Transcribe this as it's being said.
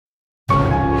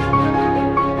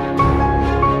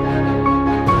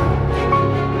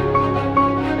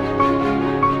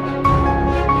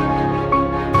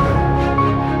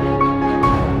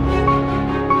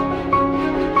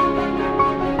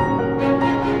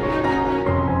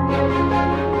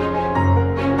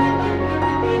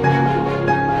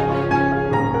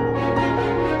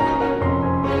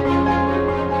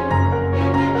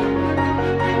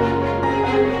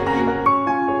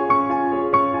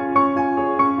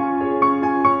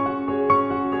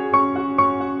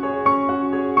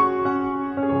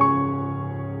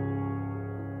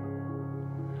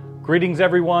Greetings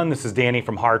everyone, this is Danny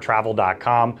from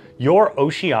harrtravel.com, your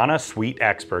Oceania Suite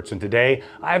experts, and today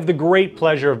I have the great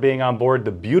pleasure of being on board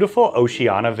the beautiful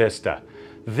Oceania Vista.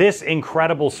 This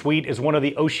incredible suite is one of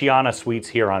the Oceania Suites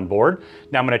here on board.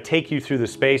 Now I'm going to take you through the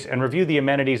space and review the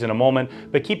amenities in a moment,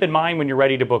 but keep in mind when you're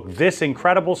ready to book this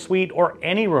incredible suite or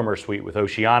any room or suite with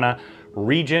Oceania,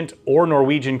 Regent, or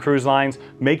Norwegian Cruise Lines,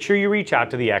 make sure you reach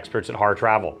out to the experts at Harr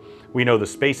Travel. We know the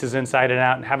spaces inside and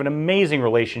out and have an amazing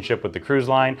relationship with the cruise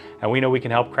line, and we know we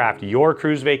can help craft your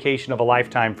cruise vacation of a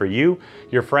lifetime for you,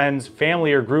 your friends,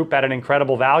 family, or group at an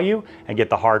incredible value, and get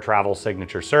the Harr Travel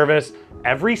signature service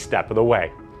every step of the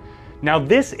way. Now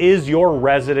this is your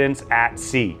residence at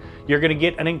sea. You're going to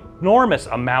get an enormous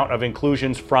amount of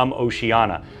inclusions from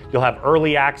Oceania. You'll have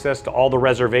early access to all the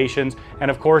reservations, and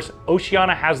of course,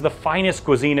 Oceania has the finest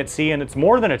cuisine at sea, and it's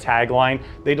more than a tagline,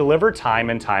 they deliver time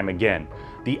and time again.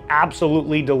 The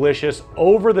absolutely delicious,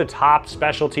 over-the-top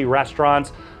specialty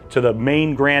restaurants to the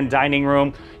main grand dining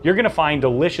room. You're going to find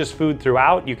delicious food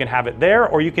throughout. You can have it there,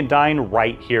 or you can dine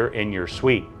right here in your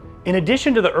suite. In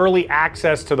addition to the early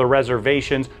access to the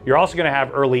reservations, you're also going to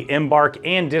have early embark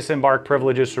and disembark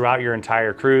privileges throughout your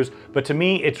entire cruise, but to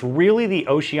me, it's really the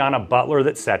Oceania Butler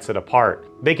that sets it apart.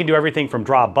 They can do everything from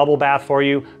draw a bubble bath for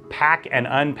you, pack and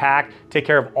unpack, take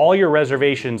care of all your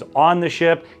reservations on the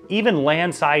ship, even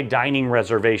landside dining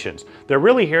reservations. They're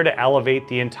really here to elevate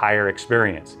the entire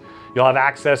experience. You'll have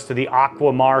access to the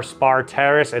Aquamar Spa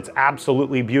Terrace. It's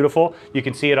absolutely beautiful. You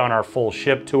can see it on our full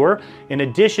ship tour. In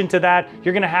addition to that,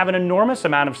 you're going to have an enormous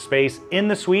amount of space in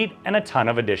the suite and a ton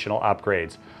of additional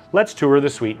upgrades. Let's tour the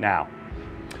suite now.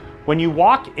 When you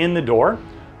walk in the door,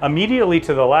 immediately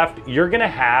to the left, you're going to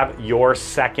have your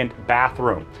second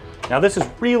bathroom. Now this is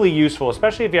really useful,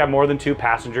 especially if you have more than 2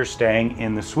 passengers staying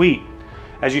in the suite.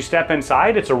 As you step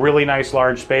inside, it's a really nice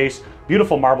large space.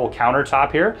 Beautiful marble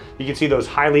countertop here. You can see those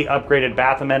highly upgraded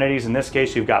bath amenities. In this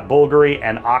case, you've got Bulgari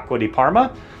and Acqua di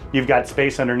Parma. You've got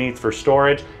space underneath for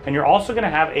storage, and you're also going to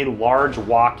have a large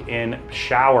walk-in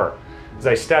shower. As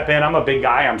I step in, I'm a big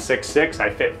guy, I'm 6'6", I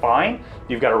fit fine.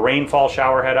 You've got a rainfall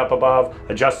shower head up above,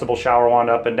 adjustable shower wand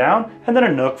up and down, and then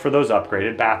a nook for those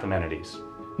upgraded bath amenities.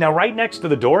 Now right next to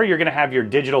the door, you're going to have your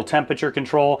digital temperature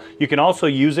control. You can also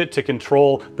use it to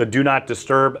control the do not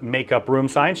disturb makeup room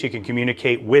sign, so you can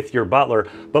communicate with your butler.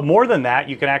 But more than that,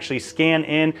 you can actually scan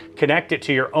in, connect it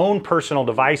to your own personal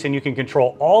device, and you can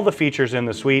control all the features in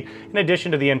the suite in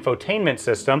addition to the infotainment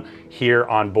system here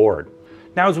on board.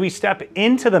 Now as we step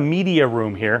into the media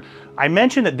room here, I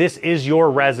mentioned that this is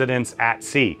your residence at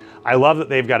sea. I love that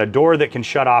they've got a door that can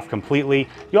shut off completely.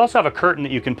 You also have a curtain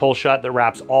that you can pull shut that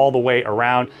wraps all the way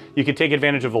around. You can take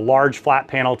advantage of the large flat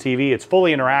panel TV. It's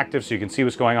fully interactive, so you can see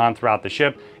what's going on throughout the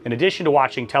ship, in addition to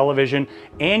watching television,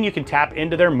 and you can tap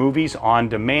into their movies on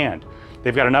demand.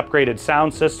 They've got an upgraded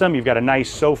sound system. You've got a nice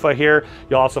sofa here.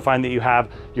 You'll also find that you have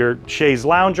your chaise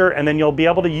lounger, and then you'll be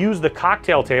able to use the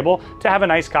cocktail table to have a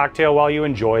nice cocktail while you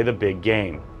enjoy the big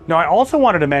game. Now, I also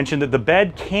wanted to mention that the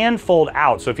bed can fold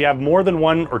out. So if you have more than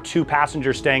 1 or 2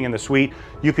 passengers staying in the suite,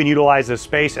 you can utilize this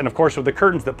space. And of course, with the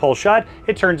curtains that pull shut,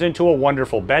 it turns into a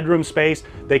wonderful bedroom space.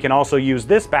 They can also use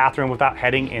this bathroom without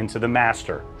heading into the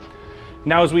master.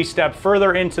 Now, as we step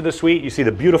further into the suite, you see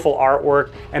the beautiful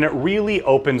artwork, and it really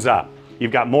opens up.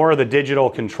 You've got more of the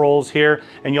digital controls here,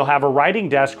 and you'll have a writing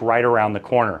desk right around the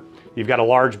corner. You've got a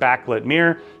large backlit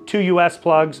mirror, 2 US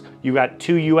plugs, you've got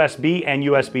 2 USB and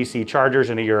USB-C chargers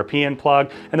and a European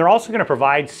plug, and they're also going to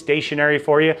provide stationery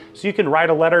for you so you can write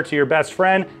a letter to your best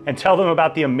friend and tell them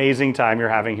about the amazing time you're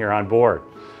having here on board.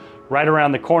 Right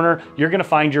around the corner, you're going to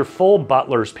find your full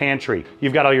butler's pantry.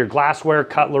 You've got all your glassware,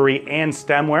 cutlery, and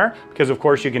stemware, because of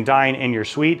course you can dine in your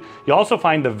suite. You'll also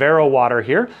find the Vero water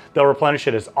here. They'll replenish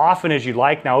it as often as you'd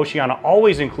like. Now, Oceania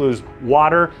always includes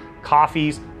water,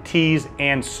 coffees, teas,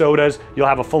 and sodas. You'll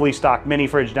have a fully stocked mini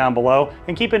fridge down below.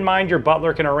 And keep in mind, your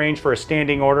butler can arrange for a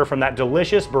standing order from that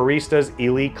delicious Barista's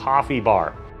Ely coffee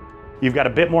bar. You've got a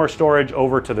bit more storage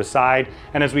over to the side.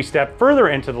 And as we step further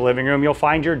into the living room, you'll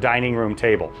find your dining room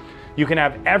table. You can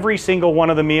have every single one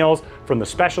of the meals from the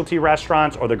specialty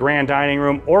restaurants or the grand dining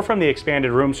room or from the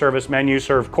expanded room service menu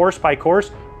served course by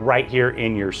course right here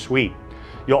in your suite.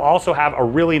 You'll also have a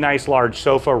really nice large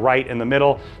sofa right in the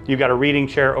middle. You've got a reading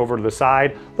chair over to the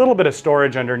side, a little bit of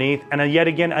storage underneath, and yet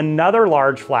again, another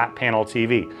large flat panel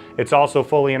TV. It's also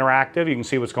fully interactive. You can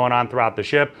see what's going on throughout the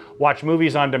ship, watch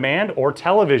movies on demand or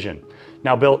television.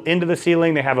 Now built into the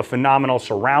ceiling, they have a phenomenal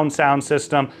surround sound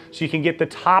system, so you can get the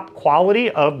top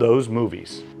quality of those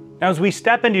movies. Now, as we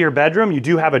step into your bedroom, you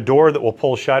do have a door that will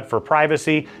pull shut for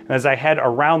privacy. And as I head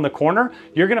around the corner,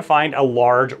 you're gonna find a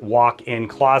large walk-in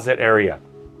closet area.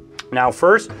 Now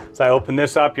first, as I open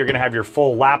this up, you're gonna have your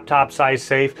full laptop size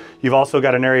safe. You've also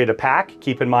got an area to pack.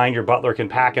 Keep in mind your butler can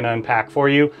pack and unpack for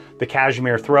you. The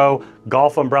cashmere throw,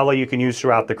 golf umbrella you can use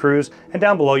throughout the cruise, and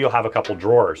down below you'll have a couple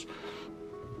drawers.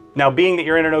 Now being that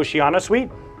you're in an Oceania suite,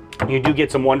 you do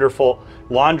get some wonderful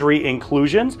laundry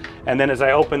inclusions. And then as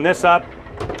I open this up,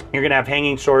 you're gonna have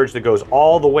hanging storage that goes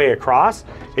all the way across.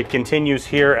 It continues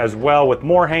here as well with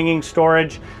more hanging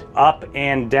storage up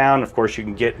and down. Of course, you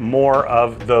can get more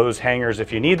of those hangers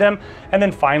if you need them. And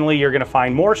then finally, you're gonna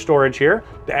find more storage here.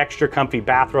 The extra comfy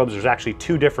bathrobes, there's actually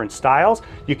 2 different styles.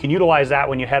 You can utilize that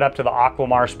when you head up to the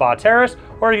Aquamar Spa Terrace,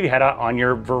 or you head out on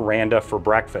your veranda for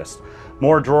breakfast.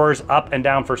 More drawers up and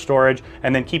down for storage.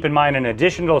 And then keep in mind, in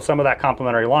addition to some of that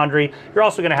complimentary laundry, you're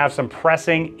also gonna have some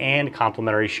pressing and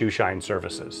complimentary shoe shine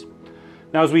services.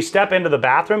 Now, as we step into the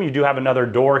bathroom, you do have another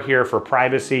door here for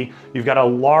privacy. You've got a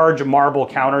large marble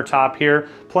countertop here,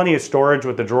 plenty of storage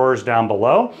with the drawers down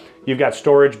below. You've got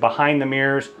storage behind the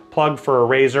mirrors, plug for a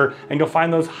razor, and you'll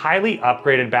find those highly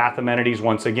upgraded bath amenities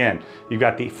once again. You've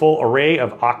got the full array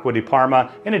of Acqua di Parma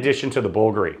in addition to the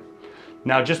Bulgari.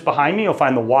 Now, just behind me, you'll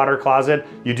find the water closet.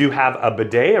 You do have a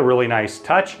bidet, a really nice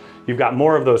touch. You've got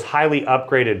more of those highly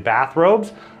upgraded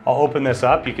bathrobes. I'll open this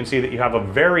up. You can see that you have a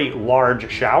very large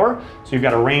shower. So you've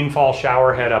got a rainfall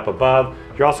shower head up above.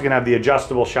 You're also gonna have the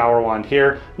adjustable shower wand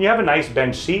here. And you have a nice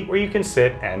bench seat where you can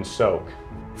sit and soak.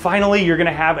 Finally, you're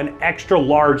gonna have an extra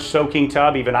large soaking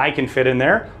tub. Even I can fit in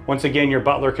there. Once again, your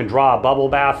butler can draw a bubble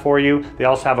bath for you. They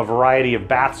also have a variety of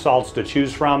bath salts to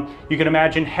choose from. You can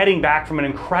imagine heading back from an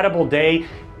incredible day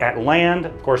at land.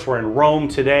 Of course, we're in Rome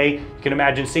today. You can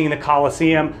imagine seeing the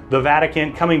Colosseum, the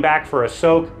Vatican, coming back for a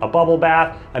soak, a bubble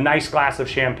bath, a nice glass of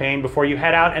champagne before you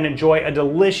head out and enjoy a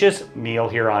delicious meal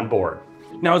here on board.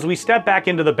 Now, as we step back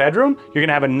into the bedroom, you're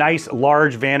gonna have a nice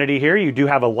large vanity here. You do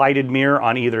have a lighted mirror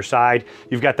on either side.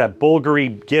 You've got that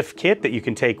Bulgari gift kit that you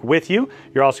can take with you.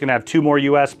 You're also gonna have 2 more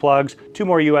US plugs, 2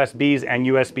 more USBs and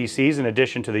USB-Cs in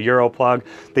addition to the Euro plug.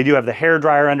 They do have the hair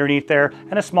dryer underneath there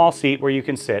and a small seat where you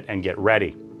can sit and get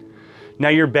ready. Now,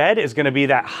 your bed is gonna be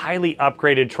that highly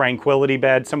upgraded Tranquility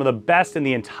bed, some of the best in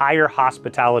the entire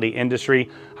hospitality industry,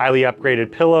 highly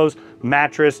upgraded pillows,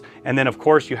 mattress, and then of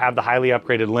course you have the highly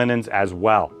upgraded linens as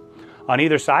well. On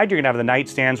either side, you're gonna have the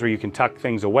nightstands where you can tuck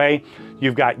things away.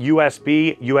 You've got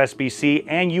USB, USB-C,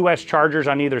 and US chargers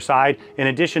on either side, in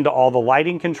addition to all the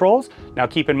lighting controls. Now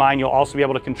keep in mind, you'll also be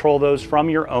able to control those from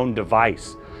your own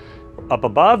device. Up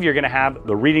above, you're gonna have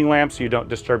the reading lamp so you don't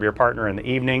disturb your partner in the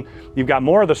evening. You've got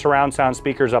more of the surround sound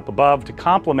speakers up above to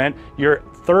complement your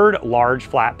 3rd large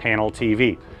flat panel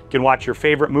TV. You can watch your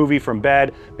favorite movie from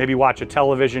bed, maybe watch a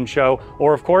television show,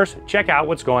 or of course, check out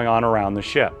what's going on around the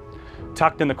ship.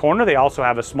 Tucked in the corner, they also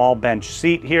have a small bench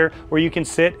seat here where you can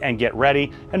sit and get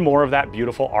ready, and more of that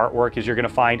beautiful artwork as you're gonna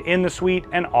find in the suite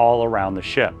and all around the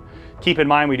ship. Keep in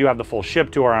mind, we do have the full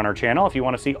ship tour on our channel if you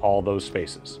wanna see all those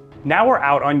spaces. Now we're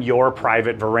out on your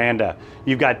private veranda.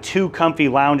 You've got 2 comfy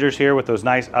loungers here with those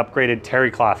nice upgraded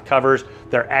terry cloth covers.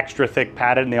 They're extra thick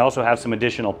padded, and they also have some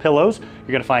additional pillows.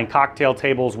 You're gonna find cocktail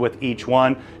tables with each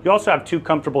one. You also have 2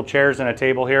 comfortable chairs and a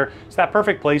table here. It's that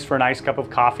perfect place for a nice cup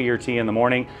of coffee or tea in the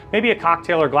morning, maybe a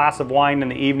cocktail or glass of wine in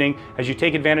the evening as you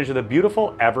take advantage of the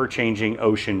beautiful, ever-changing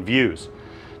ocean views.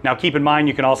 Now keep in mind,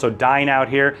 you can also dine out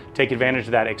here, take advantage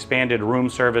of that expanded room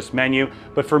service menu.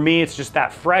 But for me, it's just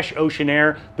that fresh ocean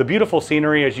air, the beautiful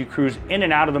scenery as you cruise in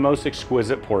and out of the most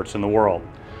exquisite ports in the world.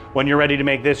 When you're ready to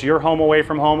make this your home away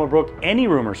from home or book any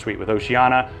room or suite with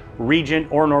Oceania, Regent,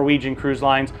 or Norwegian Cruise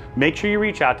Lines, make sure you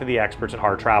reach out to the experts at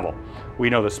Harr Travel. We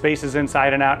know the spaces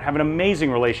inside and out, have an amazing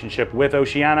relationship with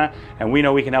Oceania, and we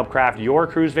know we can help craft your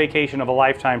cruise vacation of a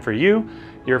lifetime for you,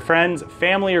 your friends,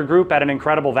 family, or group at an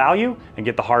incredible value, and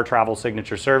get the Harr Travel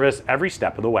signature service every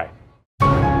step of the way.